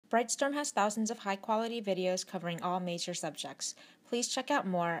Brightstorm has thousands of high-quality videos covering all major subjects. Please check out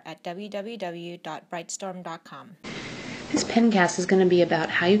more at www.brightstorm.com. This pencast is going to be about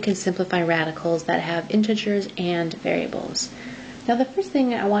how you can simplify radicals that have integers and variables. Now, the first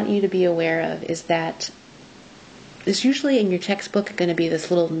thing I want you to be aware of is that there's usually in your textbook going to be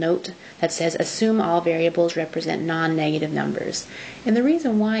this little note that says assume all variables represent non-negative numbers. And the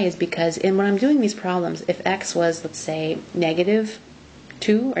reason why is because when I'm doing these problems, if x was, let's say, negative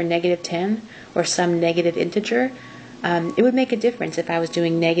 2 or negative 10 or some negative integer, it would make a difference if I was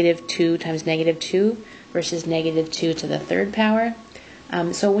doing negative 2 times negative 2 versus negative 2 to the third power.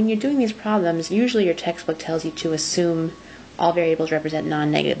 So when you're doing these problems, usually your textbook tells you to assume all variables represent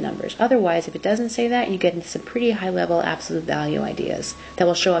non-negative numbers. Otherwise, if it doesn't say that, you get into some pretty high-level absolute value ideas that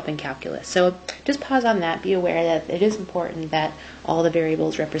will show up in calculus. So just pause on that. Be aware that it is important that all the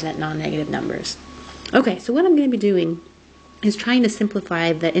variables represent non-negative numbers. Okay, so what I'm going to be doing is trying to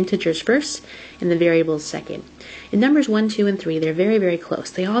simplify the integers first and the variables second. In numbers 1, 2, and 3, they're very, very close.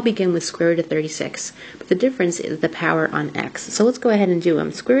 They all begin with square root of 36, but the difference is the power on x. So let's go ahead and do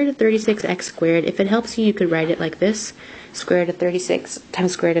them. Square root of 36x squared. If it helps you, you could write it like this. Square root of 36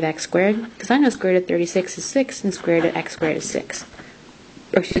 times square root of x squared. Because I know square root of 36 is 6 and square root of x squared is 6.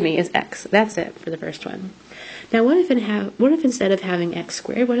 Or excuse me, is x. That's it for the first one. Now what if instead of having x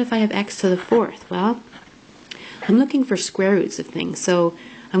squared, what if I have x to the fourth? Well, I'm looking for square roots of things, so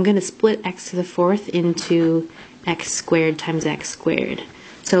I'm going to split x to the fourth into x squared times x squared.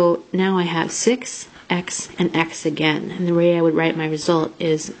 So now I have 6x and x again, and the way I would write my result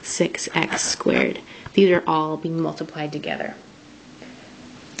is 6x squared. These are all being multiplied together.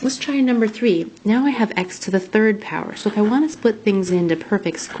 Let's try number 3. Now I have x to the third power, so if I want to split things into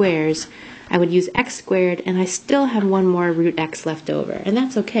perfect squares, I would use x squared, and I still have one more root x left over, and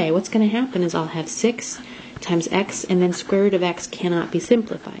that's okay. What's going to happen is I'll have 6 times x, and then square root of x cannot be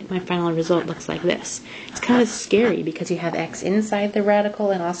simplified. My final result looks like this. It's kind of scary because you have x inside the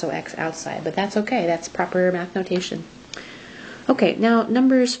radical and also x outside, but that's okay. That's proper math notation. Okay, now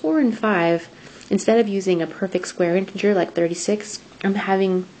numbers 4 and 5, instead of using a perfect square integer like 36, I'm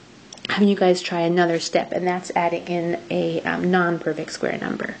having you guys try another step, and that's adding in a non-perfect square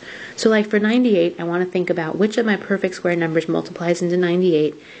number. So like for 98, I want to think about which of my perfect square numbers multiplies into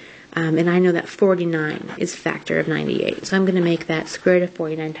 98. And I know that 49 is a factor of 98. So I'm going to make that square root of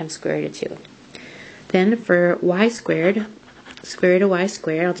 49 times square root of 2. Then for y squared, square root of y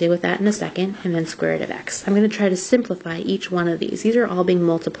squared, I'll deal with that in a second, and then square root of x. I'm going to try to simplify each one of these. These are all being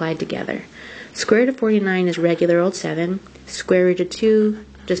multiplied together. Square root of 49 is regular old 7. Square root of 2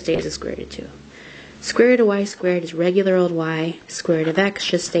 just stays as square root of 2. Square root of y squared is regular old y. Square root of x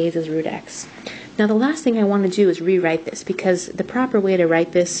just stays as root x. Now the last thing I want to do is rewrite this, because the proper way to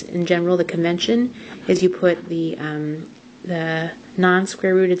write this in general, the convention, is you put the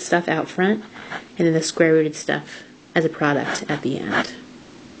non-square rooted stuff out front and then the square rooted stuff as a product at the end.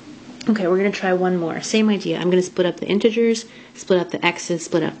 Okay, we're going to try one more. Same idea. I'm going to split up the integers, split up the x's,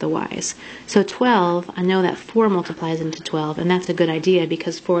 split up the y's. So 12, I know that 4 multiplies into 12, and that's a good idea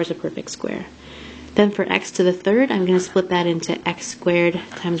because 4 is a perfect square. Then for x to the third, I'm going to split that into x squared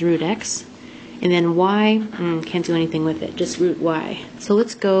times root x. And then y, can't do anything with it, just root y. So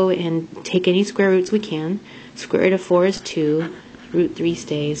let's go and take any square roots we can. Square root of 4 is 2, root 3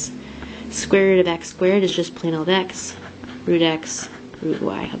 stays. Square root of x squared is just plain old x, root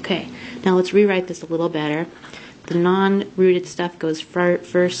y. Okay, now let's rewrite this a little better. The non-rooted stuff goes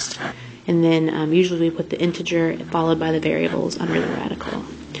first, and then usually we put the integer followed by the variables under the radical.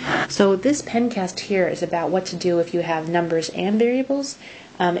 So this pencast here is about what to do if you have numbers and variables.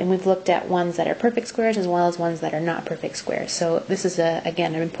 And we've looked at ones that are perfect squares as well as ones that are not perfect squares. So this is,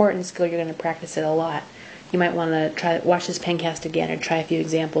 again, an important skill. You're going to practice it a lot. You might want to watch this pencast again or try a few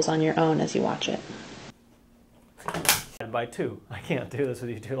examples on your own as you watch it. By 2. I can't do this with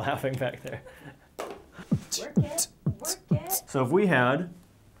you two laughing back there. Work it. So if we had,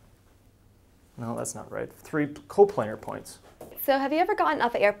 no, that's not right, 3 coplanar points. So have you ever gotten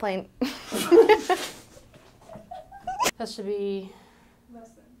off an airplane? Has to be Less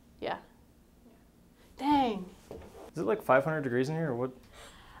than. yeah. Dang. Is it like 500 degrees in here or what?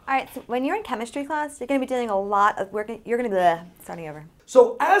 All right, so when you're in chemistry class, you're going to be doing a lot of work. You're going to be starting over.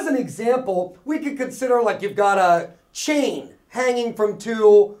 So as an example, we could consider like you've got a chain hanging from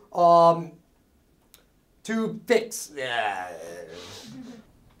two fixed.